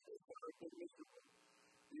failed because I've been miserable.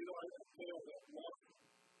 I failed that one.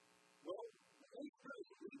 Well, the Holy Spirit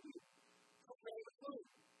is leading you. Okay, the food.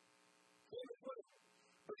 Okay, the food.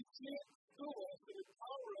 But He can't fill us and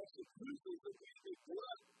empower us to do things that we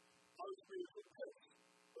neglect our spiritual gifts,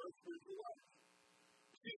 our spiritual life.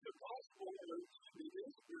 See, it's impossible or it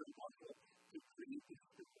is very possible to create these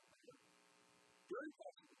spiritual gifts. Very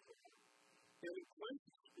possible. And in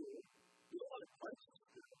Christ's Spirit, you don't want to Christ's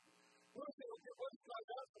Spirit. What if they don't get what's not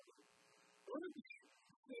happening? What if you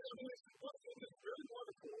it's very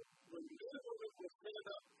wonderful when men and women will stand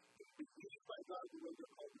up and be used by God the way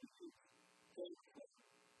they're called to be used. Thank you.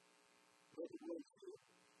 What the Lord says.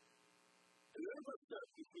 And then verse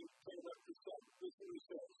 7, you see, stand up to self. This is what He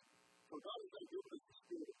says. For God has not given us the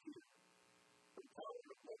spirit of fear, but power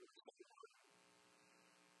of love and sound.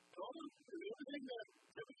 And everything that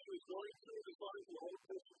Timothy was going through in his life, the whole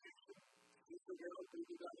persecution, he's the hero who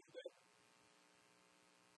did that today.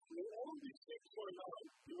 When all of these things going on,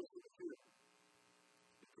 he was in fear.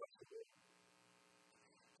 He trusted Him.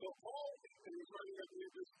 So Paul, and he's writing that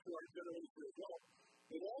this to our generation as well,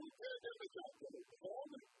 with all the pandemic out there, with all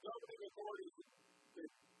the governing authorities that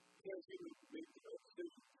can't even make the right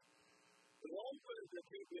decisions, with all the things that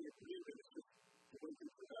can't be in a community, it's just the way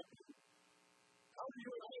things are happening. How do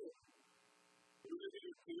you and I live? Do we live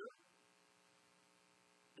in fear?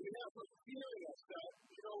 Do we have some fear in us that,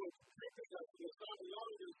 it's creeping us and it's not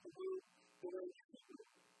allowing us to move the way we should do?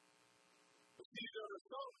 But see, there are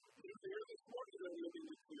some here this morning that are living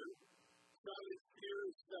in fear. Not as fear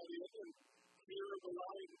is setting in and fear of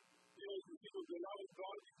allowing, people to allow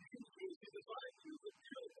God to use you as He designed you. There's a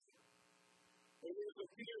fear of that. And there's a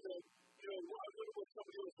fear that, I wonder what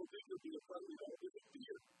somebody else will think would be a friendly dog. There's a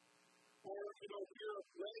fear. Or, fear of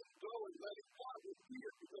letting go and letting God with fear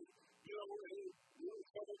because,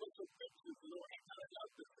 some of us are fixes, I kind of got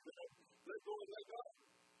this, let go and let God.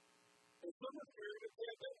 And some are fearing the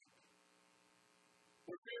pandemic.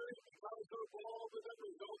 We're fearing because of all the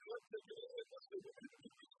numbers, all the uptick in this, and we need to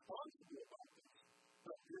be responsible about this.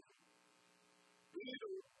 Not fear. We need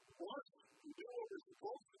to watch and do what we're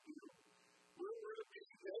supposed to do. We're to be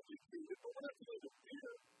educated, but we're not going to fear.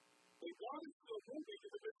 And God is still moving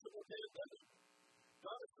in the midst of a pandemic.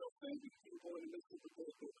 God is still saving people in the midst of a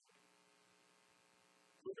pandemic.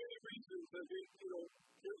 For many reasons, I think,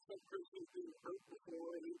 here's some Christians being hurt before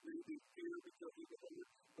and they fear because they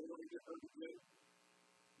don't want to get hurt again.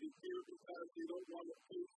 They fear because they don't want to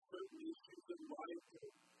face certain issues in life.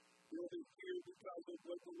 They fear because of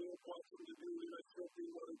what the Lord wants them to do and not sure if they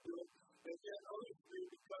want to do it. And yet others fear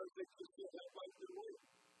because they just don't have life their way.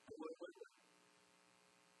 And what about that?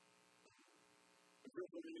 There's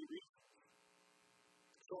so many reasons.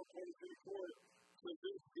 Psalm 23:4 says,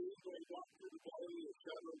 this is when I walk through the valley of the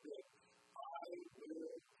shadow of death, I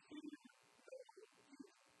will see you.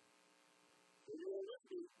 When you are with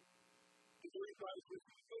me, the Lord God is with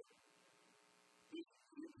you.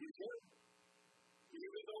 He's here.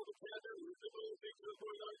 Even though the pandemic, even though things are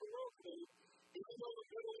going on in the world today, even though the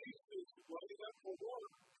Middle East is lighting up for war,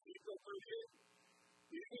 Ezekiel 38,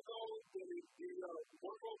 even though the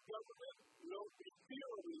one world government, is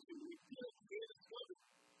fearless and we feel it is coming.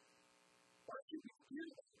 Why should we fear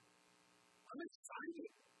that? I'm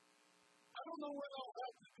excited. I don't know what I'll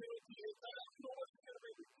have to do at the end. I don't know what's going to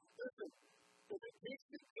be. Listen, if it makes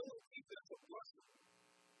me feel like that's a blessing.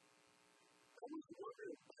 I was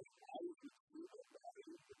wondering if I was going to do that.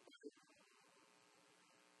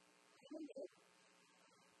 I don't know.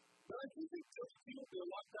 But I think it just feels a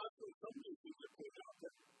lot faster than some issues that put out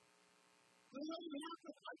there. They don't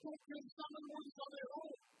happen. I don't think some of them on their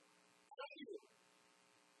own. Tell you.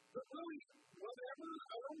 But really, whatever,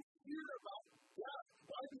 I don't fear about death.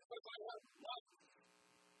 Why? Because I have life.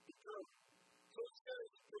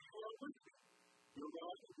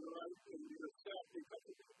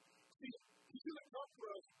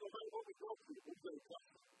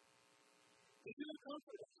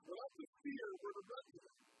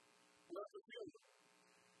 not the funeral.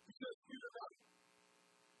 He says, fear not.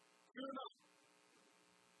 Fear not.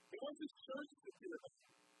 He wants his church to fear not.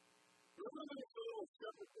 Remember there was a little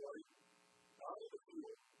shepherd boy out of the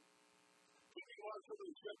field, keeping watch over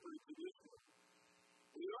the shepherds of Israel.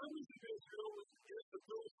 And the armies of Israel was against the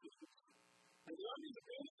Philistines. And the armies of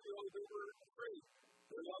Israel, they were afraid.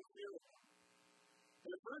 They were not fearful.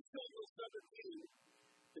 And in 1 Samuel 17,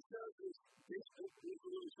 it says this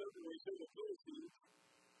little shepherd boy said to the Philistines,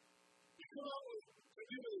 you come out to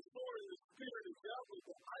me with a sword and a spear and a javelin,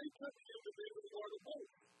 but I come to you in the name of the Lord of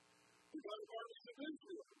hosts, the God of armies of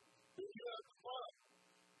Israel, whom you have defied.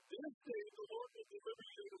 This day the Lord will deliver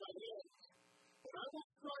you into my hands, and I will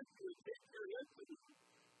strike you and take your head from you.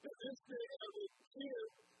 And this day I will tear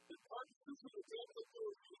the carcasses of the dead of the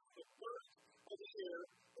Philistines, the birds of the air,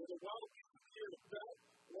 and the wild beasts of the air, and that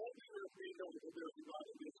all the earth may know that there is a God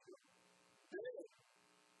in Israel. And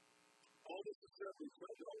all this is said, we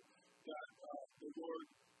know that the Lord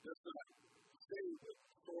does not save with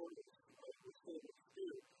sword of the sword of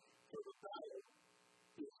spirit, for the battle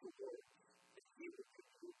is the Lord. And he will give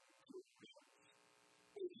you to his hands.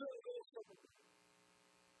 And you know, there's something.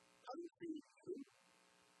 How do you feel?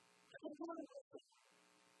 I don't want to know something.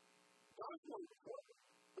 God's not the problem.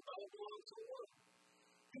 The battle belongs to the Lord.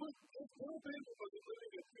 It's more painful for the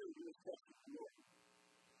living in fear than the trust of the Lord.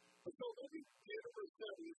 And so, let me get to verse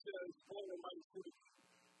 7. It says, all of my spirit.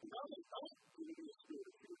 Now that I'm doing this spirit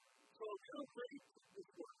of fear. So, if you're afraid of this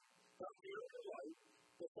word, not fear of your life,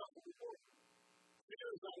 that's not the Lord. Fear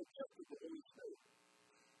is not a gift of the Holy Spirit.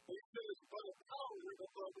 And he says, by the power of the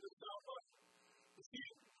love of the sound mind. You see,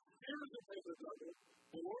 fear is a type of devil.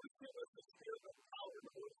 The Lord has given us the spirit of power.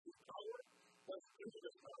 The Lord is power. That's given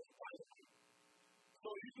us power. So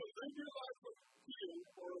you can live your life with fear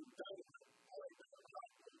or doubt.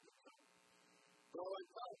 But like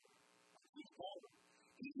that, he's called.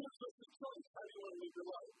 He gives us a choice. How do you want to live your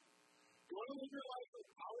life? You want to live your life in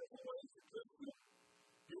powerful ways of Christian?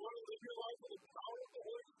 You want to live your life in the power of the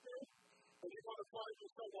Holy Spirit? Or you want to find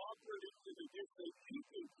yourself operating in the gifts that you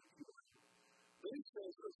think you can do? Then he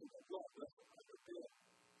says, listen, God, that's what I'm doing.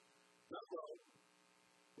 That's right.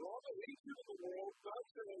 For all the hatred of the world, God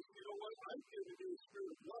says, you know what? I'm giving you a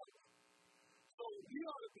spirit of love. So we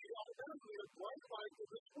ought to be automatically a bright light to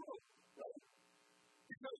this world, right?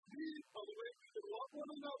 Because we, by the way, we can love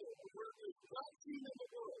one another, where there's not seen in the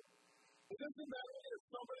world. It doesn't matter if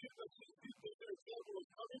somebody that sees people, their example, is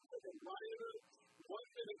coming from a rioter, one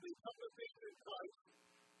minute they come to faith in Christ,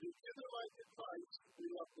 they give their life to Christ, we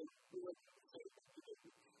love them, we love them.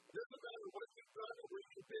 It doesn't matter what you've done or where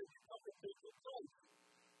you've been, you come to faith in Christ.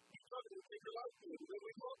 You come to take your life to it, and then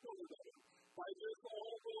we love one another. By this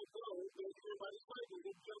all will go, those who are my disciples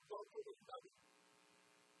will jump off to the heaven.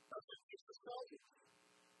 That's what Jesus tells us.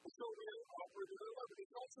 And so we have offered in our love.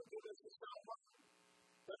 It's also good as a sound mind.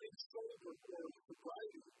 That means sober or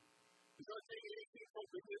sobriety. It's not taking anything from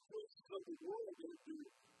the influences of the world into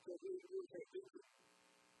what we do into.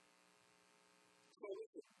 So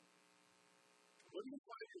listen, when you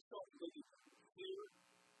find yourself living in fear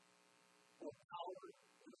of power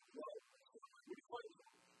and love, when you find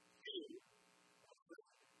fear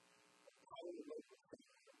of power and love,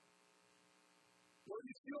 when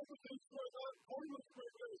you feel the things like that, or you feel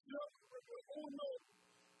the things like that, oh no,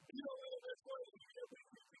 you don't know that's why you feel the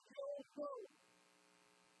things like that, oh no.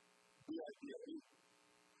 The idea is,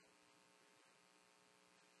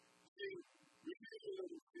 see, we need a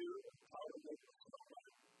little fear of power and love.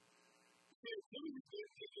 See, if you get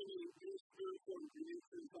taken in your spiritual obedience,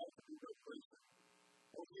 it's not to be no person.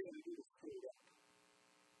 All you have to do is pull it up.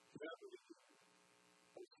 You have to do it.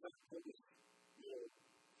 It's not to be, you know,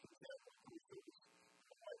 it's not to be focused.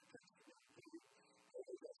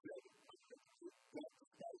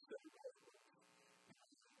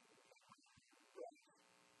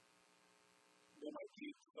 When I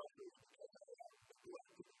keep suffering,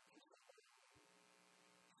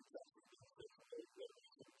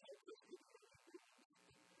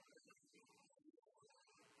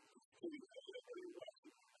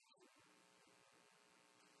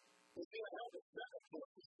 I have a bad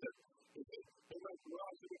point. If I go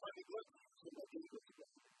out to the money, what?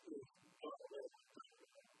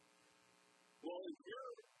 Well, if your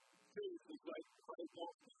faith is like Christ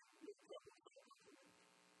walking, you've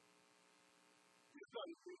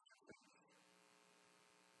done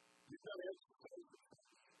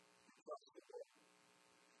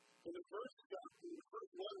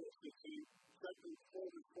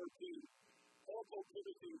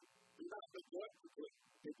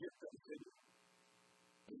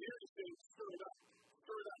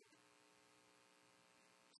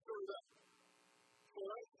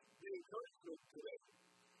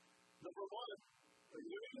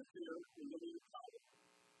living in fear and living in power.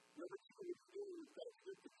 Number two is doing that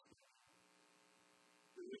witness.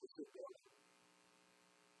 The witness of God.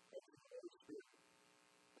 That's the Holy Spirit.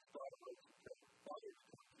 The Father wants to tell the Father to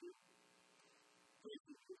tell you. Please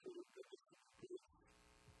be people with witness of Spirit.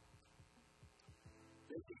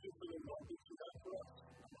 Thank you for the love that you have for us.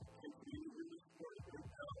 Thank you for this word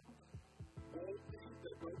right now. All things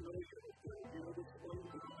that don't know you, that you know this one,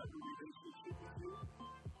 that don't have a relationship with you,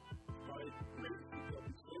 by grace you shall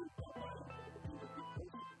be saved by my life. You will be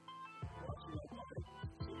patient. Watching our life.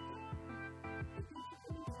 Thank you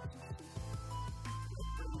for the Lord. I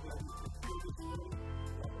pray that you can feel this word,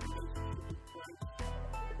 have a relationship with Christ.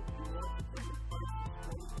 You want to come to Christ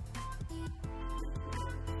this morning.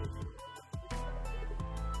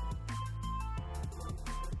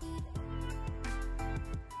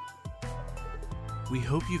 We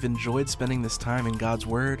hope you've enjoyed spending this time in God's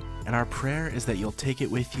Word, and our prayer is that you'll take it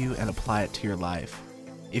with you and apply it to your life.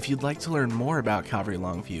 If you'd like to learn more about Calvary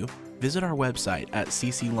Longview, visit our website at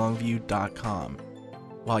cclongview.com.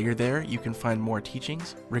 While you're there, you can find more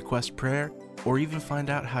teachings, request prayer, or even find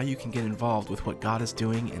out how you can get involved with what God is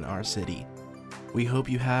doing in our city. We hope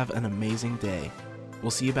you have an amazing day.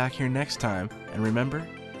 We'll see you back here next time, and remember,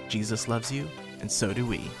 Jesus loves you, and so do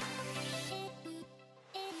we.